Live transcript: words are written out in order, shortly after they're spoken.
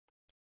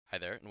Hi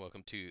there, and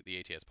welcome to the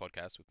ATS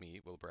podcast with me,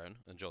 Will Brown,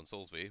 and John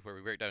Soulsby, where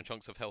we break down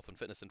chunks of health and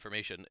fitness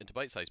information into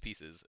bite sized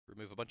pieces,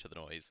 remove a bunch of the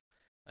noise,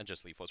 and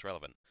just leave what's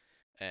relevant.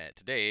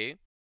 Today,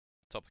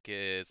 topic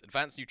is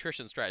advanced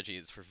nutrition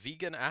strategies for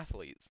vegan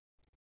athletes.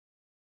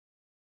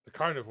 The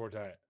carnivore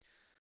diet.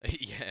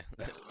 Yeah,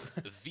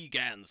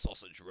 vegan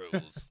sausage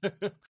rolls.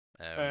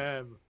 Um,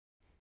 um,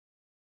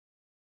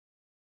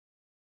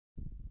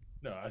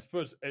 no, I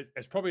suppose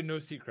it's probably no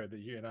secret that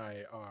you and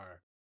I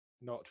are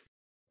not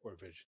or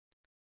vegan.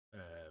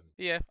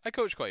 yeah, I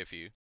coach quite a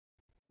few.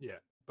 Yeah,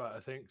 but I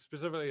think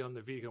specifically on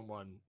the vegan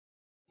one,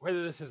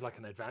 whether this is like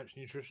an advanced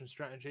nutrition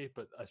strategy,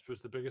 but I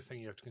suppose the biggest thing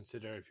you have to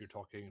consider if you're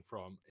talking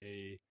from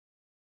a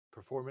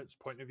performance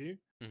point of view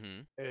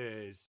hmm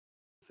is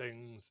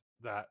things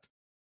that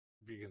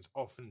vegans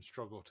often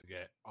struggle to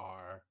get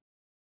are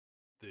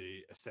the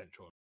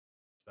essential.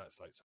 That's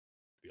like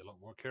something to be a lot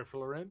more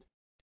careful around.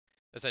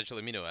 Essential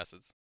amino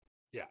acids.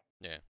 Yeah.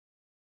 Yeah.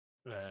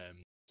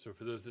 So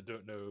for those that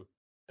don't know,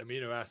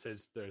 amino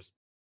acids, there's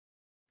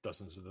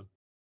dozens of them.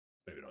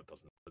 Maybe not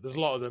dozens, but there's a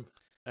lot of them.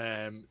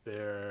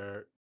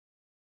 They're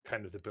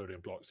kind of the building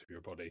blocks of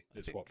your body. I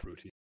It's what think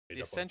protein is the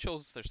made up of.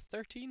 essentials, there's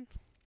 13?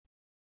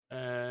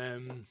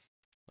 Um,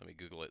 Let me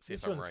Google it, see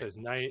if this I'm one right. says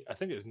 9. I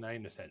think it's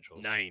 9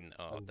 essentials. 9.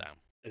 Oh, And damn.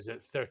 is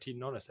it 13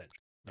 non-essentials?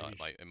 Oh,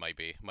 it might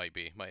be. Might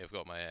have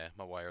got my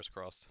wires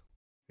crossed.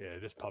 Yeah,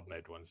 this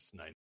PubMed one's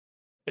 9.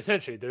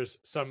 Essentially, there's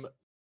some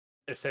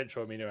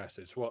essential amino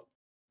acids. What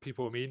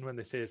people mean when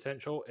they say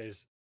essential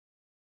is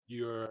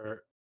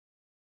your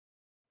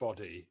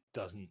body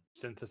doesn't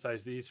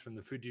synthesize these from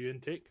the food you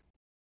intake.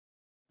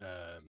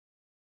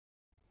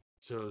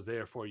 So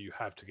therefore you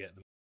have to get them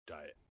in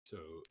diet. So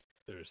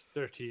there's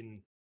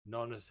 13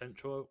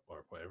 non-essential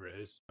or whatever it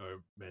is, or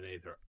many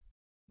there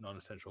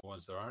non-essential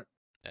ones there aren't.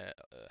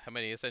 How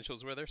many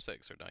essentials were there?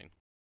 6 or 9?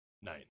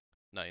 9.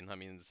 9. That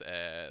means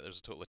there's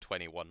a total of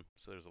 21.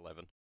 So there's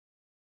 11.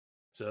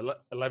 So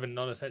 11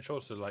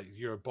 non-essential. So like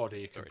your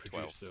body can Sorry, produce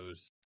 12.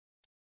 those.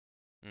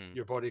 Mm.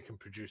 Your body can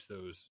produce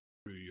those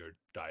through your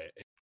diet.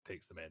 It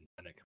takes them in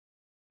and it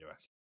can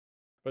US.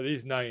 But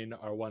these 9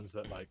 are ones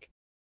that like.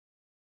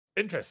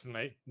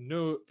 Interestingly,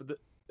 no.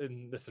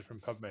 And this is from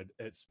PubMed.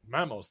 It's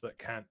mammals that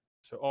can't.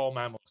 So all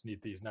mammals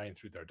need these 9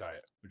 through their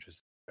diet, which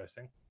is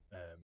interesting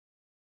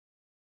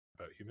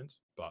about humans.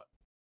 But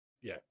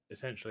yeah,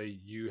 essentially,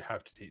 you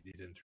have to take these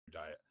in through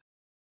your diet.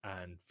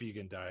 And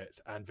vegan diets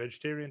and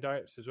vegetarian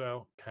diets as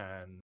well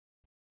can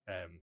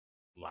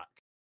lack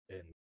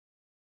in.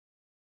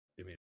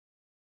 I mean,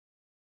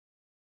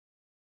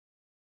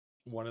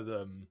 one of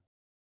them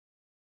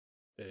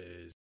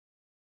is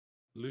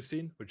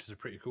leucine, which is a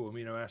pretty cool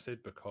amino acid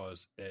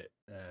because it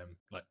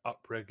like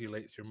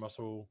upregulates your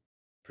muscle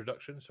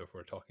production. So if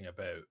we're talking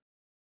about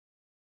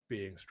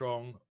being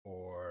strong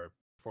or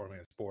performing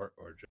a sport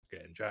or just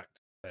getting jacked,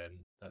 then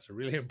that's a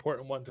really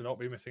important one to not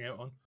be missing out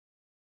on.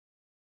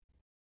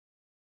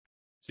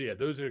 So yeah,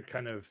 those are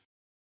kind of,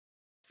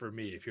 for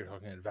me, if you're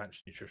talking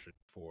advanced nutrition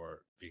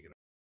for vegan,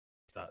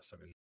 that's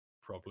something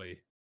probably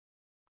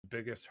the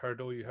biggest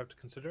hurdle you have to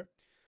consider.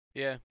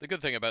 Yeah, the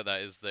good thing about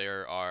that is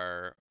there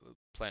are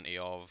plenty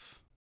of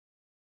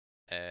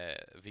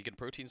vegan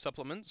protein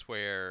supplements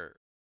where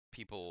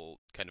people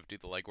kind of do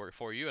the legwork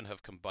for you and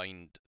have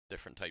combined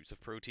different types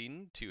of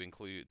protein to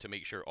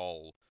make sure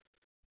all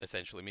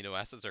essential amino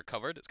acids are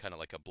covered. It's kind of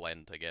like a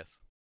blend, I guess.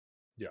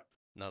 Yeah.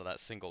 None of that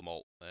single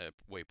malt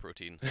whey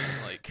protein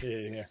like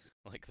Yeah.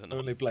 like the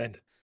Only non blend.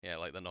 yeah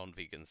like the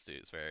non-vegans do.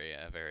 It's very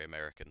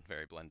American,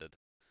 very blended.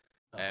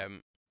 Oh,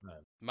 Um, man.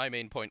 my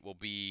main point will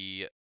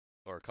be,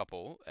 or a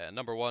couple.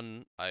 Number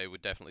one, I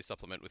would definitely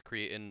supplement with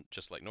creatine,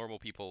 just like normal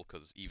people,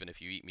 because even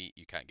if you eat meat,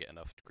 you can't get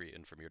enough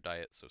creatine from your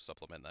diet, so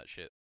supplement that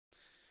shit.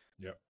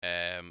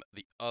 Yeah.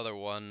 The other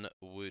one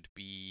would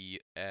be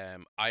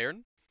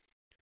iron.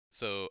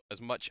 So as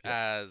much Yes.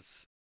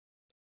 as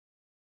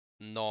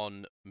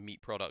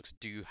non-meat products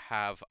do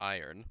have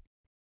iron,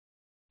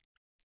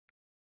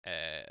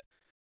 uh,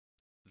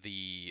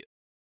 the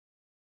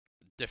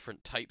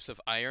different types of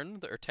iron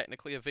that are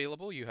technically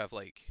available. You have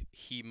like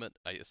heme,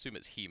 I assume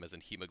it's heme as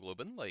in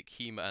hemoglobin, like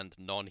heme and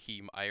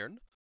non-heme iron.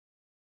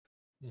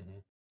 Mm-hmm.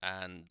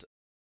 And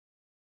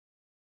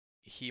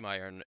heme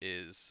iron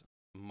is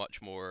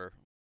much more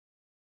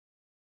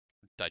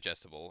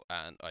digestible,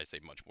 and I say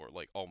much more,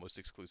 like almost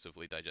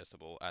exclusively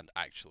digestible, and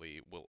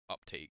actually will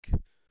uptake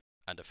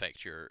and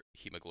affect your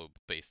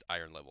hemoglobin-based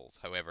iron levels.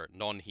 However,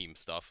 non-heme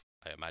stuff,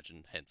 I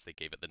imagine, hence they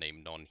gave it the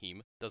name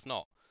non-heme, does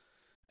not.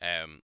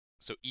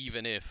 So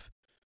even if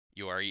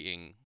you are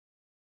eating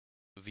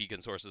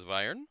vegan sources of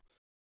iron,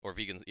 or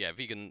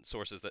vegan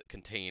sources that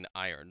contain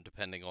iron,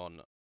 depending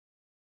on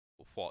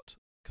what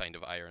kind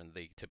of iron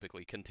they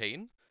typically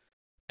contain,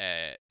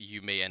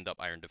 you may end up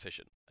iron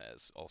deficient,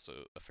 as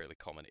also a fairly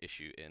common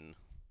issue in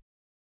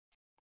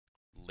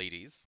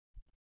ladies.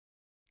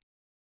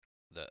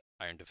 That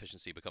iron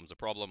deficiency becomes a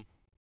problem.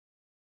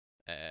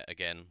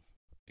 Again,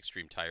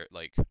 extreme tired,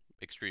 like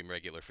extreme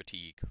regular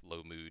fatigue,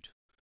 low mood,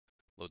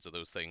 Loads of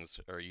those things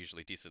are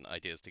usually decent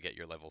ideas to get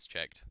your levels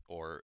checked,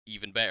 or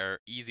even better,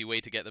 easy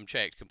way to get them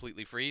checked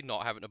completely free,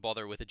 not having to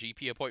bother with a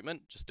GP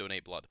appointment. Just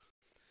donate blood.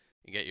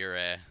 You get your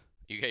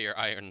you get your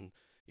iron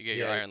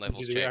Yeah, you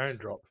levels do the checked. iron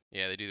drop.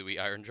 Yeah, they do the wee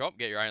iron drop.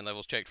 Get your iron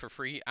levels checked for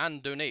free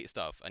and donate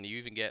stuff, and you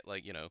even get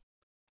like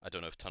I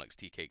don't know if Tunnocks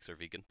tea cakes are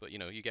vegan, but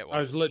you get I one.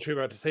 was literally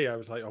about to say, I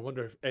was like, I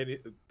wonder if any.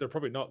 They're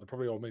probably not. They're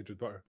probably all made with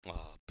butter.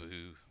 Oh,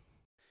 boo.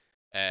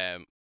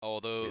 Um,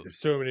 although There's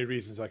so many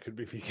reasons I could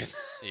be vegan.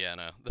 yeah,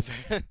 no,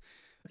 the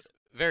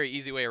very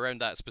easy way around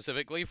that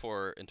specifically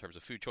for in terms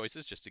of food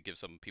choices, just to give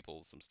some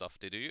people some stuff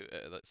to do.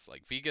 That's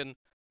like vegan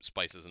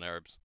spices and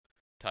herbs,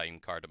 thyme,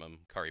 cardamom,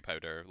 curry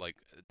powder, like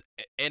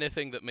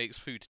anything that makes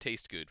food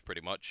taste good,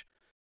 pretty much,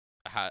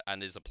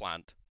 and is a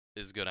plant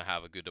is gonna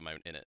have a good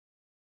amount in it.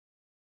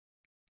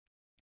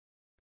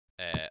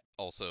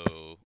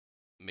 Also,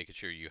 making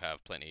sure you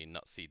have plenty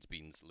nuts, seeds,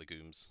 beans,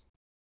 legumes,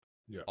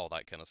 Yeah. all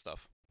that kind of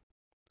stuff.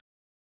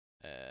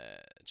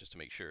 Just to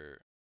make sure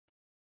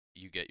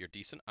you get your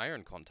decent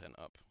iron content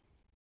up.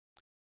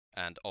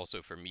 And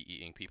also for meat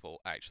eating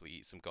people, actually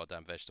eat some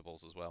goddamn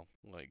vegetables as well.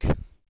 Like,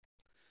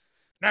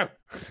 No.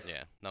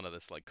 yeah, none of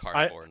this like I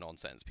carnivore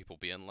nonsense. People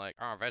being like,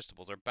 "Oh,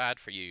 vegetables are bad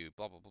for you."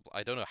 Blah blah blah. Blah.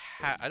 I don't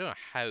know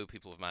how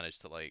people have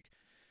managed to like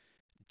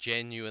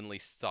genuinely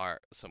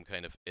start some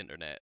kind of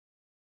internet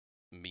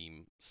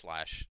meme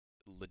slash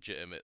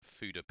legitimate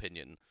food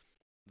opinion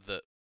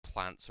that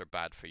plants are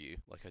bad for you.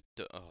 Like I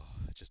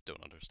just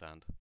don't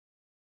understand.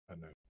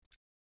 know.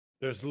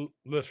 There's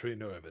literally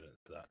no evidence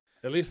for that.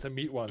 At least the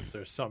meat ones,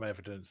 there's some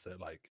evidence that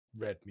like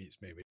red meat's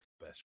maybe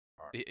the best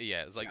part.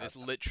 Yeah, it's like Yeah. it's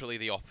literally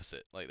the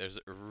opposite. Like there's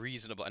a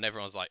reasonable, and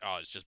everyone's like, "Oh,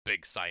 it's just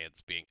big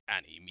science being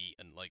anti-meat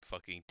and like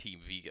fucking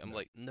team vegan." I'm No.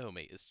 like, "No,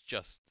 mate, it's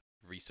just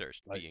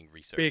research Like being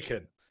researched."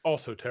 bacon,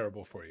 also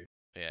terrible for you.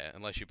 Yeah,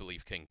 unless you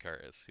believe King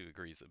Curtis, who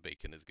agrees that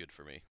bacon is good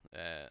for me.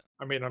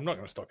 I mean, I'm not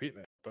going to stop eating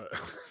it, but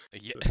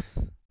Yeah,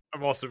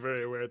 I'm also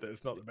very aware that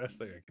it's not the best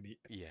thing I can eat.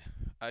 yeah.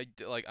 I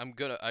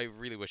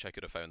really wish I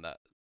could have found that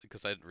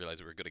because I didn't realize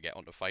we were gonna get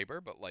onto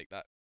fiber, but like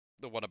that,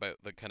 the one about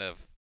the kind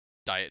of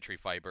dietary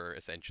fiber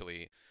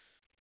essentially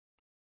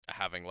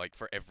having like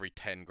for every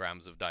 10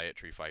 grams of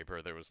dietary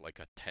fiber there was like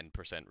a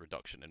 10%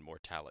 reduction in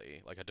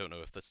mortality. Like I don't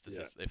know if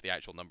if the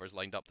actual numbers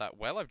lined up that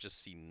well. I've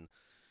just seen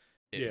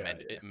Yeah.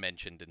 it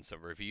mentioned in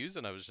some reviews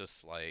and I was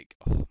just like,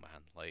 oh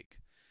man, like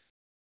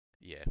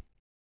yeah,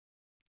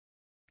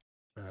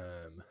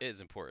 it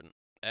is important.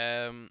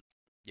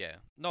 Yeah,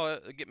 no,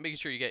 making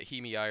sure you get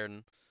heme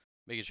iron,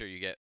 making sure you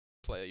get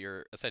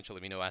your essential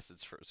amino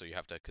acids so you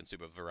have to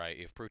consume a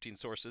variety of protein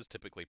sources,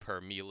 typically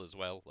per meal as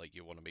well. Like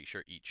you want to make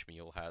sure each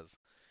meal has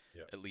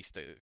at least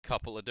a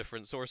couple of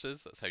different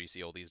sources. That's how you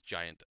see all these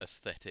giant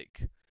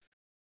aesthetic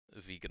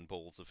vegan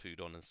bowls of food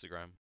on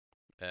Instagram.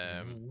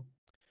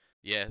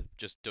 Yeah,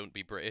 just don't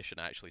be British and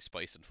actually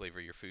spice and flavor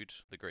your food.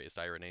 The greatest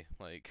irony.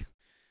 Like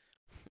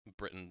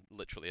Britain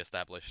literally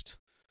established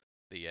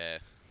the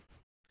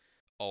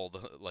all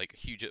the like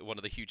huge one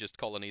of the hugest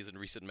colonies in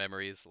recent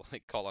memories,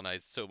 like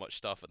colonized so much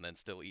stuff and then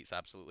still eats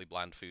absolutely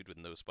bland food with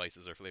no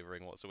spices or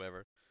flavoring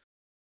whatsoever.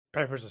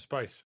 Pepper's a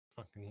spice.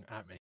 Fucking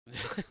at me.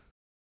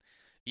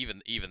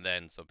 Even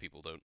then, some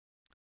people don't.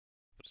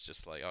 But it's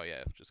just like, oh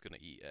yeah, just gonna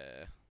eat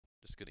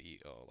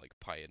like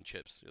pie and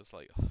chips. It's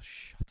like, oh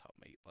shut up,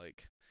 mate.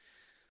 Like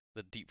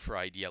the deep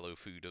fried yellow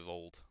food of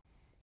old.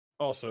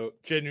 Also,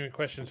 genuine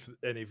questions for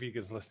any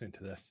vegans listening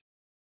to this.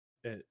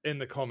 In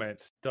the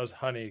comments, does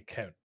honey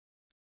count?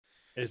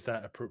 Is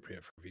that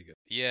appropriate for vegan?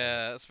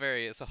 Yeah,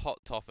 it's a hot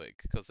topic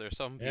because there's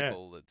some Yeah.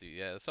 people that do.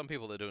 Yeah, some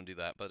people that don't do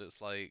that, but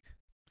it's like,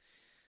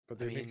 But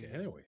they make it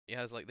anyway.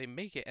 Yeah, it's like they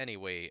make it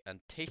anyway, and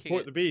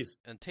Support the bees.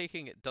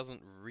 taking it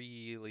doesn't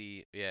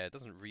really, yeah, it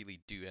doesn't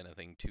really do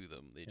anything to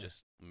them. They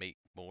just make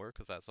more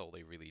because that's all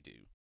they really do.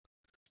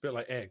 It's a bit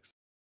like eggs.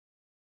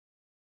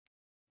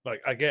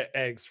 Like I get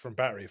eggs from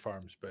battery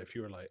farms, but if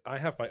you were like, I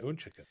have my own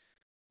chicken.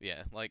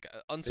 Yeah, like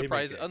They make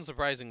eggs.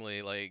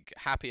 unsurprisingly, like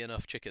happy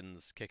enough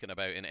chickens kicking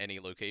about in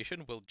any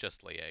location will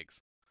just lay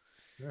eggs.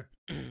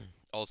 Yeah.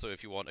 Also,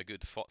 if you want a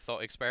good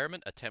thought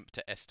experiment, attempt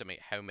to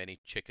estimate how many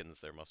chickens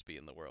there must be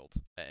in the world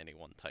at any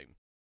one time.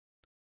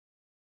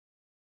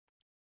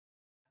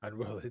 And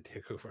will they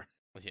take over?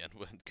 Yeah,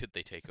 could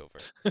they take over?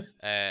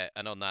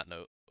 And on that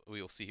note,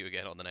 we will see you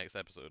again on the next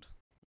episode.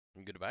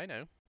 Goodbye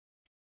now.